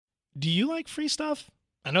Do you like free stuff?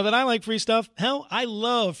 I know that I like free stuff. Hell, I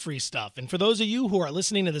love free stuff. And for those of you who are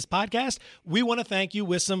listening to this podcast, we want to thank you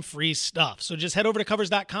with some free stuff. So just head over to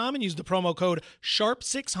covers.com and use the promo code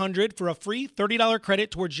SHARP600 for a free $30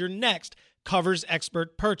 credit towards your next Covers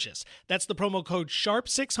Expert purchase. That's the promo code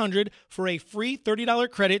SHARP600 for a free $30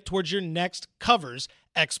 credit towards your next Covers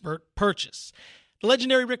Expert purchase. The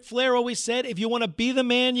legendary Ric Flair always said, if you want to be the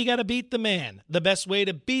man, you got to beat the man. The best way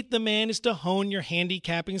to beat the man is to hone your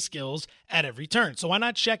handicapping skills at every turn. So why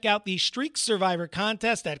not check out the Streak Survivor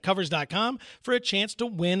contest at covers.com for a chance to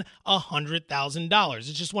win $100,000.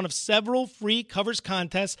 It's just one of several free Covers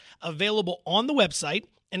contests available on the website,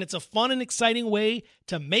 and it's a fun and exciting way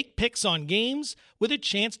to make picks on games with a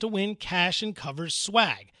chance to win cash and Covers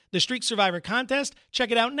swag. The Streak Survivor contest,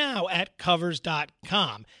 check it out now at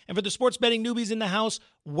covers.com. And for the sports betting newbies in the house,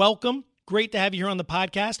 welcome. Great to have you here on the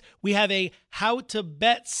podcast. We have a how to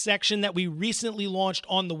bet section that we recently launched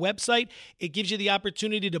on the website. It gives you the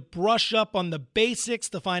opportunity to brush up on the basics,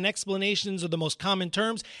 to find explanations of the most common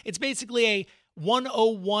terms. It's basically a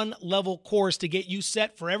 101 level course to get you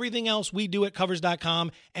set for everything else we do at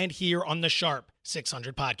covers.com and here on the Sharp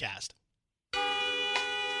 600 podcast.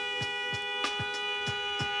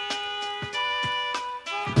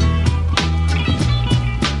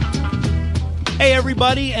 Hey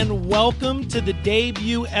everybody, and welcome to the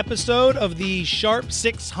debut episode of the Sharp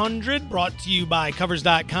 600, brought to you by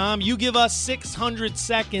Covers.com. You give us 600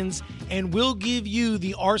 seconds, and we'll give you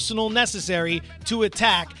the arsenal necessary to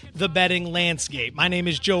attack the betting landscape. My name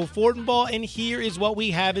is Joe Fortenbaugh, and here is what we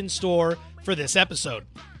have in store for this episode.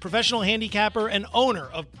 Professional handicapper and owner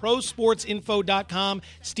of ProSportsInfo.com,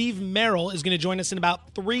 Steve Merril, is going to join us in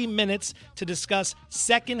about 3 minutes to discuss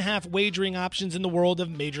second-half wagering options in the world of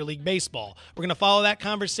Major League Baseball. We're going to follow that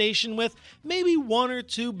conversation with maybe one or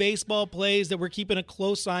two baseball plays that we're keeping a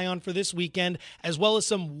close eye on for this weekend, as well as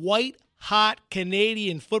some white-hot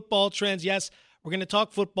Canadian football trends. Yes, we're going to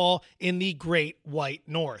talk football in the Great White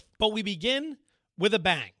North. But we begin with a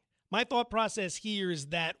bang. My thought process here is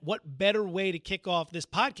that what better way to kick off this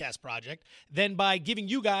podcast project than by giving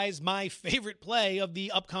you guys my favorite play of the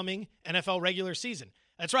upcoming NFL regular season.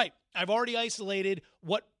 That's right. I've already isolated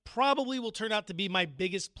what probably will turn out to be my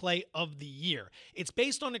biggest play of the year. It's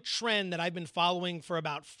based on a trend that I've been following for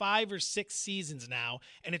about 5 or 6 seasons now,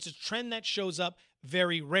 and it's a trend that shows up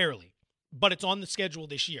very rarely, but it's on the schedule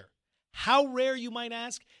this year. How rare, you might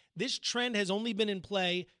ask? This trend has only been in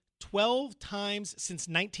play 12 times since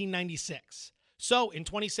 1996. So in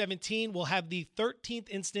 2017, we'll have the 13th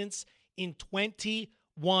instance in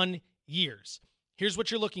 21 years. Here's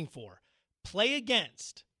what you're looking for. Play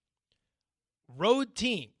against road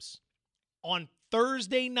teams on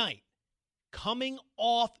Thursday night coming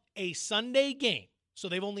off a Sunday game. So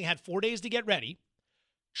they've only had 4 days to get ready,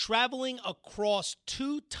 traveling across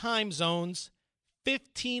 2 time zones,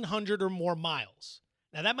 1,500 or more miles.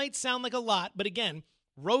 Now that might sound like a lot, but again,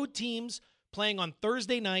 road teams playing on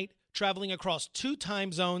Thursday night, traveling across 2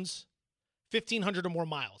 time zones, 1,500 or more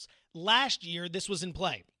miles. Last year, this was in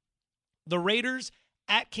play. The Raiders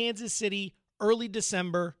at Kansas City, early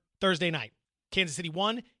December, Thursday night. Kansas City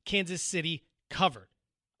won, Kansas City covered.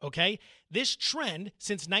 Okay? This trend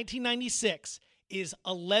since 1996 is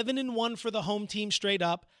 11-1 for the home team straight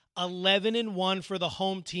up, 11-1 for the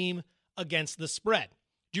home team against the spread.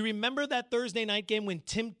 Do you remember that Thursday night game when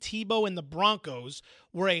Tim Tebow and the Broncos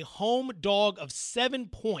were a home dog of 7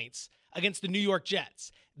 points against the New York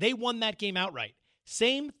Jets? They won that game outright.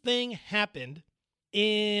 Same thing happened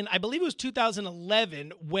in, I believe it was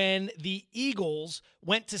 2011, when the Eagles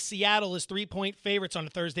went to Seattle as 3-point favorites on a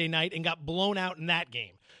Thursday night and got blown out in that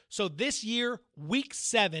game. So this year, Week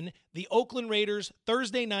 7, the Oakland Raiders,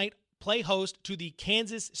 Thursday night, play host to the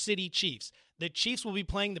Kansas City Chiefs. The Chiefs will be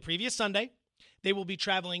playing the previous Sunday. They will be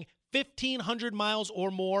traveling 1,500 miles or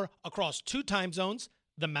more across 2 time zones,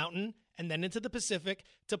 the Mountain and then into the Pacific,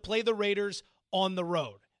 to play the Raiders on the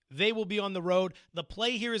road. They will be on the road. The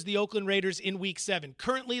play here is the Oakland Raiders in Week 7.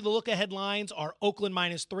 Currently, the look-ahead lines are Oakland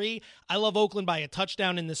 -3. I love Oakland by a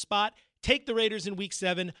touchdown in this spot. Take the Raiders in Week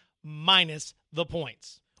 7 minus the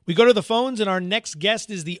points. We go to the phones, and our next guest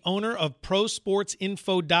is the owner of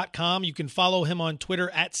ProSportsInfo.com. You can follow him on Twitter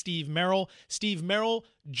at Steve Merril. Steve Merril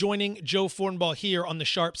joining Joe Fortenbaugh here on the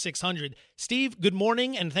Sharp 600. Steve, good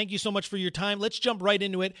morning, and thank you so much for your time. Let's jump right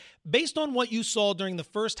into it. Based on what you saw during the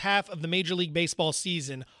first half of the Major League Baseball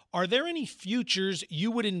season, are there any futures you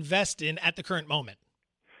would invest in at the current moment?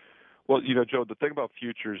 Well, Joe, the thing about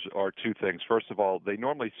futures are 2 things. First of all, they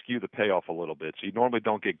normally skew the payoff a little bit. So you normally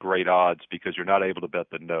don't get great odds because you're not able to bet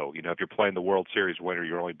the no. If you're playing the World Series winner,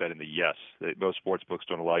 you're only betting the yes. Most sports books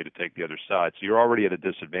don't allow you to take the other side. So you're already at a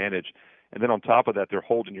disadvantage. And then on top of that, they're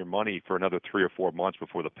holding your money for another 3 or 4 months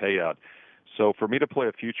before the payout. So for me to play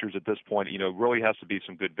a futures at this point, really has to be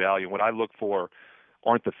some good value. And what I look for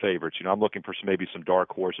aren't the favorites. I'm looking for maybe some dark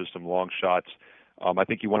horses, some long shots. I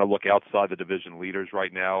think you want to look outside the division leaders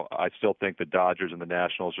right now. I still think the Dodgers and the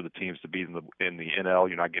Nationals are the teams to beat in the NL.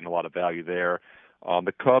 You're not getting a lot of value there.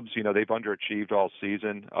 The Cubs, they've underachieved all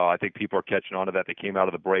season. I think people are catching on to that. They came out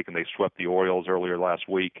of the break and they swept the Orioles earlier last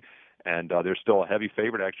week. And they're still a heavy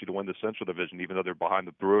favorite, actually, to win the Central Division, even though they're behind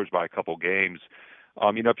the Brewers by a couple games.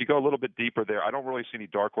 If you go a little bit deeper there, I don't really see any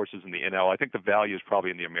dark horses in the NL. I think the value is probably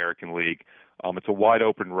in the American League. It's a wide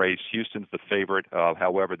open race. Houston's the favorite.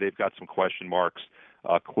 However, they've got some question marks.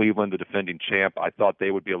 Cleveland, the defending champ, I thought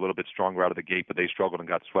they would be a little bit stronger out of the gate, but they struggled and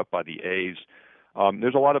got swept by the A's.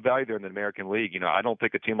 There's a lot of value there in the American League. I don't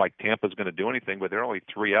think a team like Tampa is going to do anything, but they're only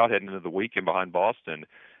 3 out heading into the weekend behind Boston.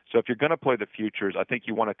 So if you're going to play the futures, I think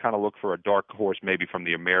you want to kind of look for a dark horse maybe from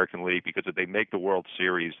the American League, because if they make the World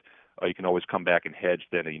Series, you can always come back and hedge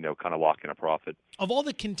then and, kind of lock in a profit. Of all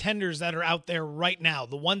the contenders that are out there right now,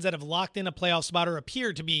 the ones that have locked in a playoff spot or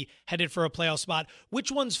appear to be headed for a playoff spot,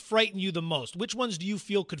 which ones frighten you the most? Which ones do you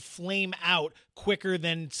feel could flame out quicker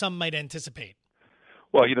than some might anticipate?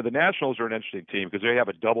 Well, the Nationals are an interesting team because they have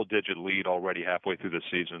a double-digit lead already halfway through the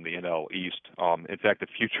season in the NL East. In fact, the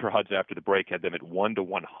future odds after the break had them at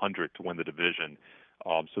 1-100 to win the division.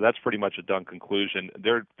 So that's pretty much a done conclusion.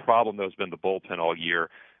 Their problem, though, has been the bullpen all year.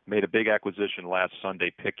 Made a big acquisition last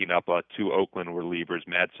Sunday, picking up 2 Oakland relievers,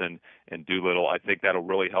 Madsen and Doolittle. I think that'll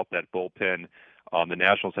really help that bullpen. The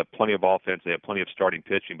Nationals have plenty of offense. They have plenty of starting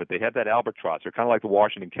pitching, but they have that albatross. They're kind of like the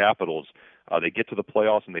Washington Capitals. They get to the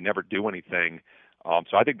playoffs and they never do anything.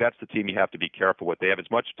 So I think that's the team you have to be careful with. They have as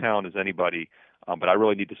much talent as anybody, but I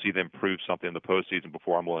really need to see them prove something in the postseason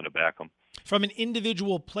before I'm willing to back them. From an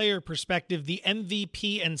individual player perspective, the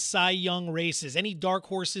MVP and Cy Young races, any dark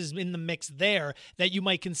horses in the mix there that you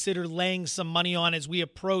might consider laying some money on as we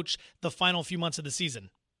approach the final few months of the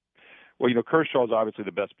season? Well, Kershaw is obviously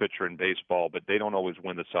the best pitcher in baseball, but they don't always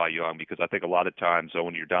win the Cy Young because I think a lot of times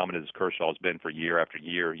when you're dominant as Kershaw has been for year after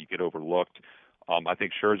year, you get overlooked. I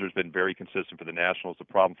think Scherzer's been very consistent for the Nationals. The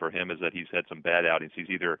problem for him is that he's had some bad outings. He's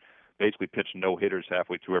either basically pitched no-hitters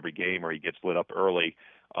halfway through every game or he gets lit up early.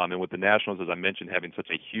 And with the Nationals, as I mentioned, having such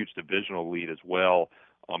a huge divisional lead as well,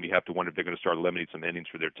 you have to wonder if they're going to start limiting some innings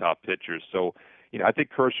for their top pitchers. So, I think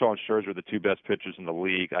Kershaw and Scherzer are the 2 best pitchers in the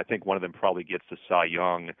league. I think one of them probably gets to Cy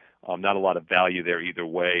Young. Not a lot of value there either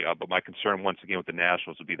way. But my concern, once again, with the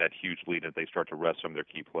Nationals would be that huge lead if they start to rest some of their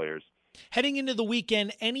key players. Heading into the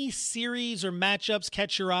weekend, any series or matchups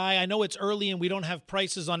catch your eye? I know it's early and we don't have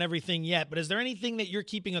prices on everything yet, but is there anything that you're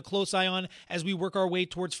keeping a close eye on as we work our way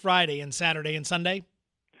towards Friday and Saturday and Sunday?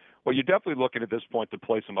 Well, you're definitely looking at this point to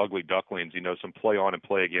play some ugly ducklings, some play on and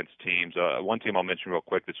play against teams. One team I'll mention real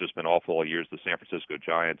quick that's just been awful all year is the San Francisco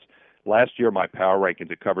Giants. Last year, my power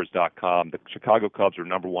rankings at Covers.com, the Chicago Cubs were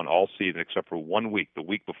number 1 all season except for 1 week. The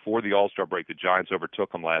week before the All-Star break, the Giants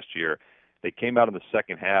overtook them last year. They came out in the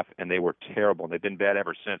second half, and they were terrible, and they've been bad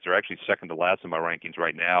ever since. They're actually second to last in my rankings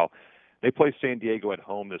right now. They play San Diego at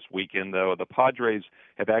home this weekend, though. The Padres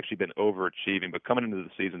have actually been overachieving, but coming into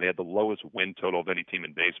the season, they had the lowest win total of any team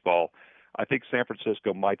in baseball. I think San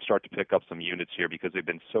Francisco might start to pick up some units here because they've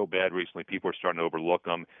been so bad recently. People are starting to overlook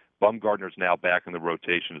them. Bumgarner's now back in the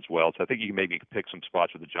rotation as well. So I think you can maybe pick some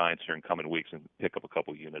spots with the Giants here in coming weeks and pick up a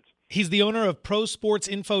couple units. He's the owner of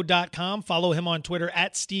ProSportsInfo.com. Follow him on Twitter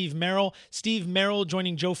at Steve Merril. Steve Merril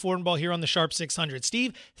joining Joe Fortenbaugh here on the Sharp 600.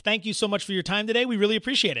 Steve, thank you so much for your time today. We really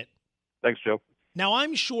appreciate it. Thanks, Joe. Now,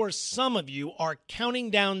 I'm sure some of you are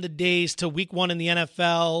counting down the days to week 1 in the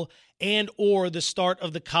NFL and or the start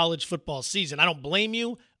of the college football season. I don't blame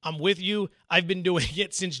you. I'm with you. I've been doing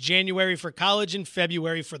it since January for college and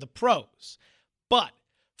February for the pros. But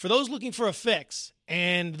for those looking for a fix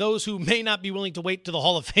and those who may not be willing to wait to the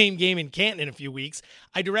Hall of Fame game in Canton in a few weeks,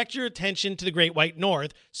 I direct your attention to the Great White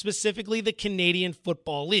North, specifically the Canadian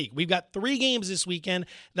Football League. We've got 3 games this weekend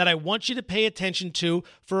that I want you to pay attention to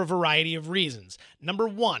for a variety of reasons. Number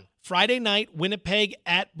 1, Friday night, Winnipeg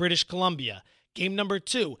at British Columbia. Game number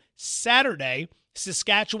 2, Saturday,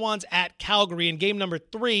 Saskatchewan's at Calgary. And game number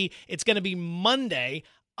 3, it's going to be Monday,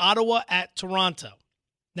 Ottawa at Toronto.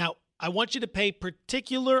 Now, I want you to pay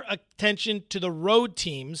particular attention to the road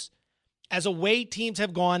teams, as away teams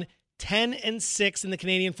have gone 10-6 in the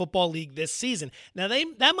Canadian Football League this season. Now,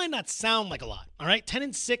 that might not sound like a lot, all right?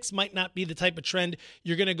 10-6 might not be the type of trend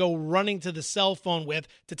you're going to go running to the cell phone with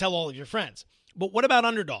to tell all of your friends. But what about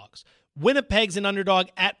underdogs? Winnipeg's an underdog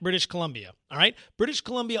at British Columbia, all right? British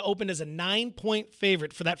Columbia opened as a 9-point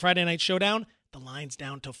favorite for that Friday night showdown. The line's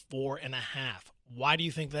down to 4.5. Why do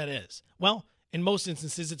you think that is? Well, In most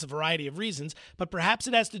instances, it's a variety of reasons, but perhaps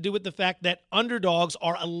it has to do with the fact that underdogs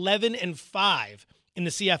are 11-5 in the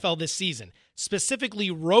CFL this season. Specifically,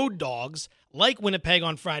 road dogs, like Winnipeg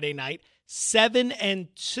on Friday night,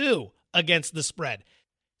 7-2 against the spread.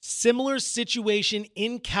 Similar situation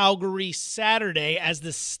in Calgary Saturday as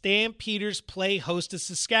the Stampeders play host to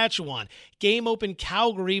Saskatchewan. Game opened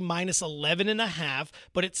Calgary minus 11.5,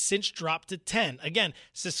 but it's since dropped to 10. Again,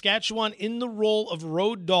 Saskatchewan in the role of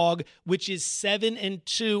road dog, which is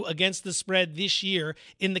 7-2 against the spread this year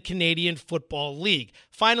in the Canadian Football League.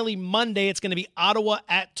 Finally, Monday, it's going to be Ottawa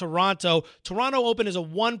at Toronto. Toronto opened as a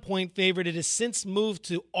 1-point favorite. It has since moved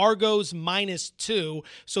to Argos minus 2.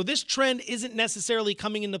 So this trend isn't necessarily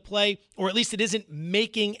coming into play, or at least it isn't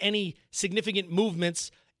making any significant movements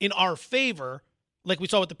in our favor like we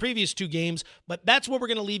saw with the previous two games, but that's what we're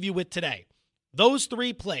going to leave you with today. Those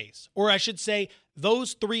three plays, or I should say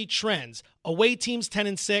those three trends: away teams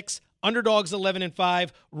 10-6, underdogs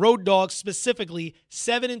 11-5, road dogs specifically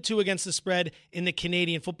 7-2 against the spread in the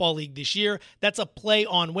Canadian Football League this year. That's a play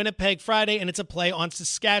on Winnipeg Friday, and it's a play on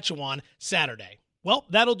Saskatchewan Saturday. Well,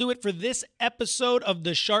 that'll do it for this episode of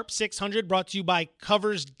the Sharp 600, brought to you by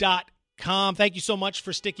Covers.com. Thank you so much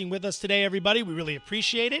for sticking with us today, everybody. We really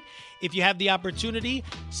appreciate it. If you have the opportunity,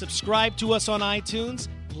 subscribe to us on iTunes,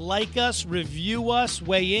 like us, review us,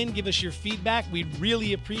 weigh in, give us your feedback. We'd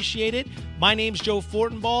really appreciate it. My name's Joe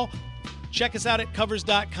Fortenbaugh. Check us out at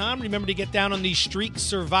Covers.com. Remember to get down on the Streak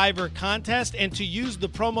Survivor contest and to use the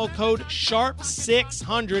promo code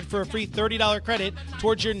SHARP600 for a free $30 credit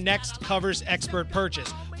towards your next Covers Expert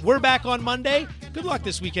purchase. We're back on Monday. Good luck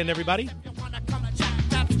this weekend, everybody.